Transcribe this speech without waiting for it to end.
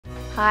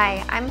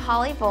Hi, I'm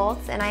Holly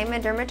Volz, and I'm a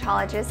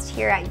dermatologist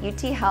here at UT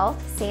Health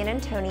San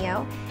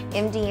Antonio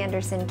MD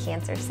Anderson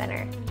Cancer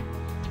Center.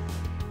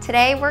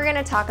 Today we're going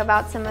to talk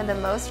about some of the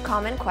most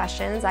common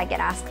questions I get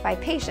asked by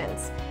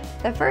patients.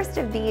 The first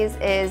of these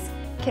is,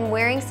 can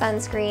wearing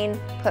sunscreen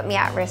put me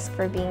at risk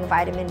for being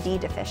vitamin D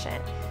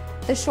deficient?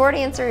 The short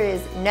answer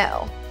is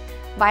no.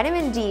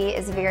 Vitamin D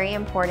is very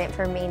important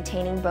for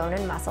maintaining bone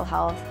and muscle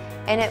health,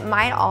 and it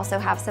might also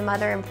have some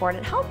other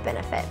important health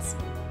benefits.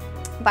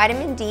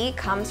 Vitamin D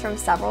comes from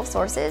several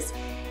sources,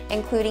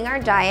 including our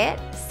diet,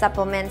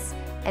 supplements,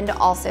 and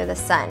also the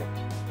sun.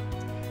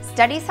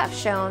 Studies have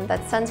shown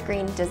that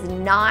sunscreen does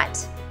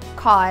not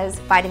cause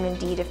vitamin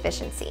D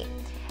deficiency.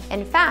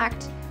 In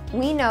fact,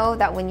 we know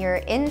that when you're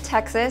in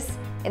Texas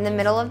in the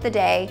middle of the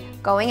day,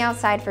 going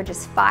outside for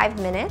just 5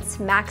 minutes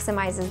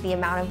maximizes the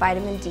amount of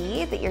vitamin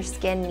D that your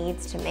skin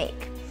needs to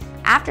make.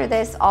 After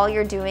this, all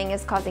you're doing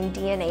is causing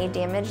DNA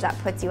damage that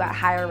puts you at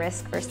higher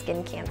risk for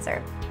skin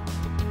cancer.